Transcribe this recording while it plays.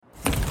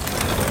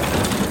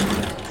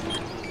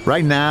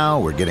Right now,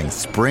 we're getting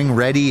spring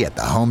ready at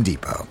the Home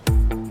Depot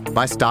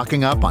by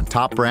stocking up on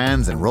top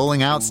brands and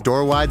rolling out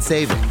store-wide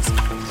savings.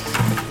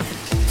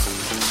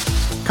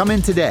 Come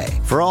in today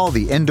for all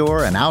the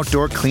indoor and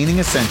outdoor cleaning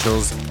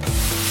essentials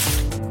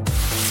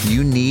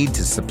you need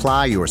to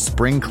supply your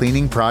spring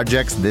cleaning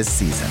projects this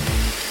season.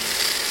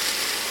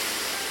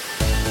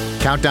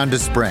 Countdown to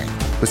spring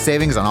with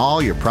savings on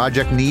all your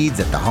project needs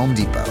at the Home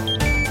Depot.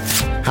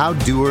 How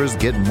doers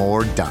get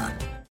more done.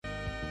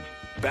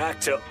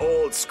 Back to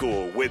old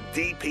school with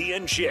DP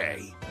and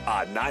J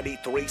on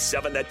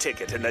 93.7 The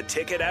Ticket and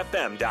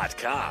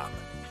theticketfm.com.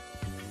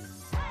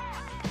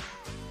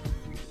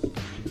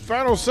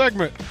 Final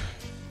segment.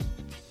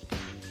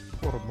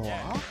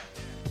 Porter-Mois.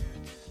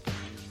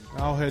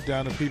 I'll head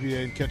down to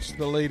PBA and catch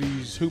the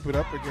ladies hoop it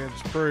up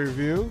against Prairie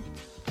View.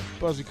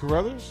 Buzzy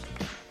Carruthers,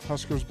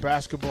 Huskers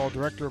basketball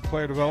director of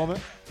player development,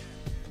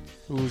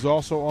 who was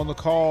also on the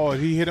call,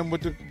 and he hit him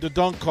with the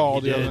dunk call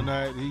the other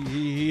night.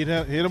 He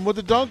hit him with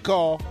the dunk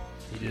call.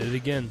 He did it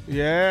again.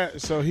 Yeah,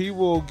 so he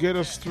will get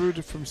us through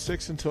from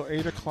 6 until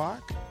 8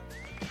 o'clock.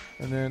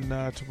 And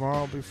then tomorrow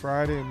will be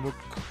Friday, and we'll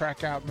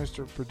crack out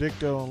Mr.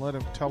 Predicto and let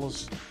him tell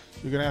us.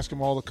 You're going to ask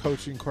him all the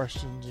coaching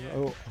questions,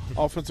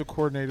 offensive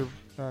coordinator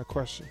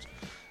questions.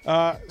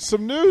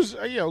 Some news.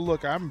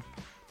 Look, I'm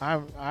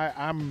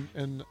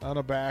an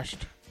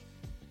unabashed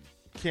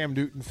Cam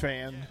Newton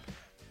fan.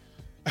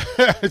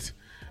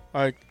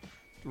 Like,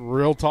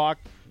 real talk,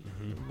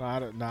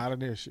 not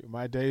an issue.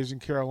 My days in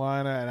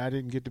Carolina, and I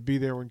didn't get to be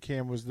there when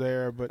Cam was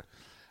there, but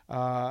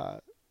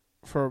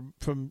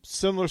from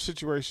similar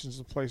situations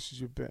and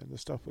places you've been, the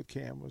stuff with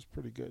Cam was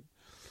pretty good.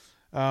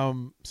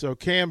 So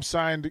Cam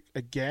signed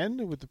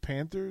again with the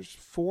Panthers,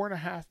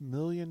 $4.5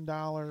 million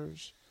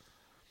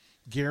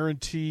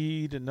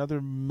guaranteed,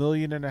 another $1.5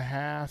 million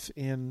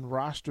in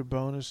roster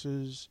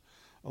bonuses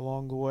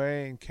along the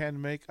way, and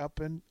can make up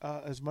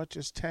as much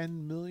as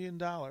 $10 million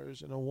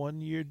in a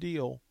one-year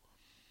deal.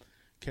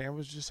 Cam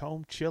was just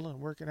home chilling,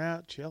 working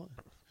out, chilling.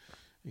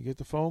 You get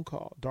the phone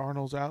call.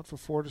 Darnold's out for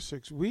 4 to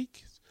 6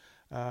 weeks.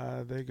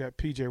 They got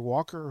P.J.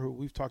 Walker, who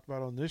we've talked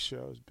about on this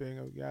show as being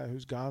a guy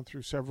who's gone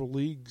through several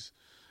leagues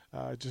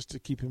just to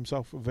keep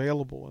himself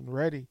available and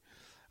ready.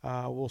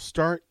 We'll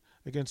start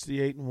against the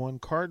 8-1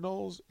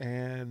 Cardinals,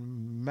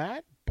 and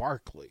Matt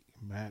Barkley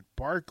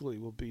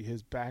will be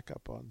his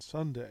backup on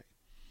Sunday,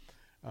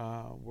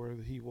 where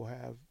he will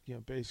have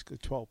basically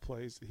 12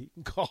 plays that he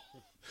can call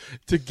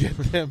to get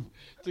them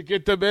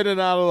in and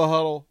out of the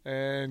huddle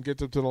and get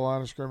them to the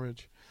line of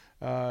scrimmage.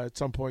 At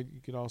some point,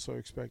 you can also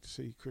expect to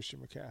see Christian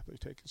McCaffrey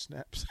taking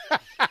snaps.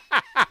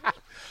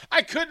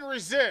 I couldn't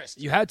resist.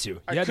 You had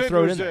to. I couldn't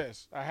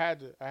resist. I had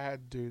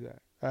to do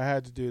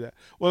that.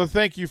 Well,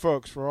 thank you,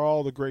 folks, for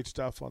all the great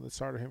stuff on the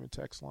Starter Heyman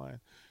text line.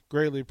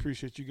 Greatly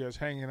appreciate you guys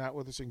hanging out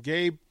with us. And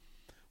Gabe,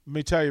 let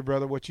me tell you,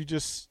 brother, what you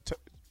just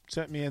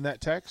sent me in that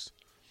text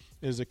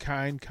is a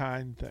kind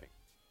thing.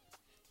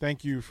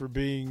 Thank you for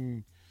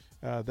being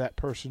that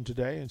person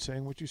today and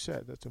saying what you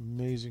said. That's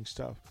amazing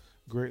stuff.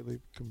 Greatly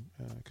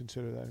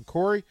consider that. And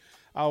Corey,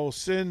 I will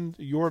send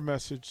your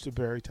message to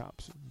Barry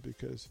Thompson,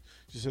 because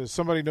she says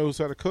somebody knows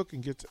how to cook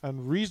and gets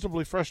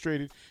unreasonably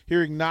frustrated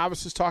hearing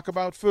novices talk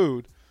about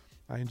food.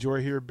 I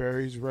enjoy hearing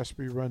Barry's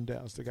recipe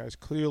rundowns. The guy's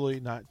clearly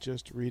not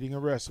just reading a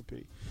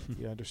recipe.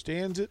 He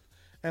understands it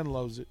and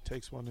loves it.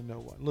 Takes one to know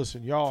one.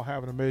 Listen, y'all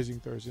have an amazing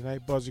Thursday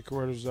night. Buzzy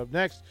Carruthers is up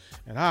next,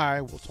 and I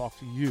will talk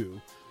to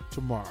you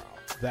tomorrow.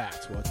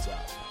 That's what's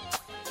up.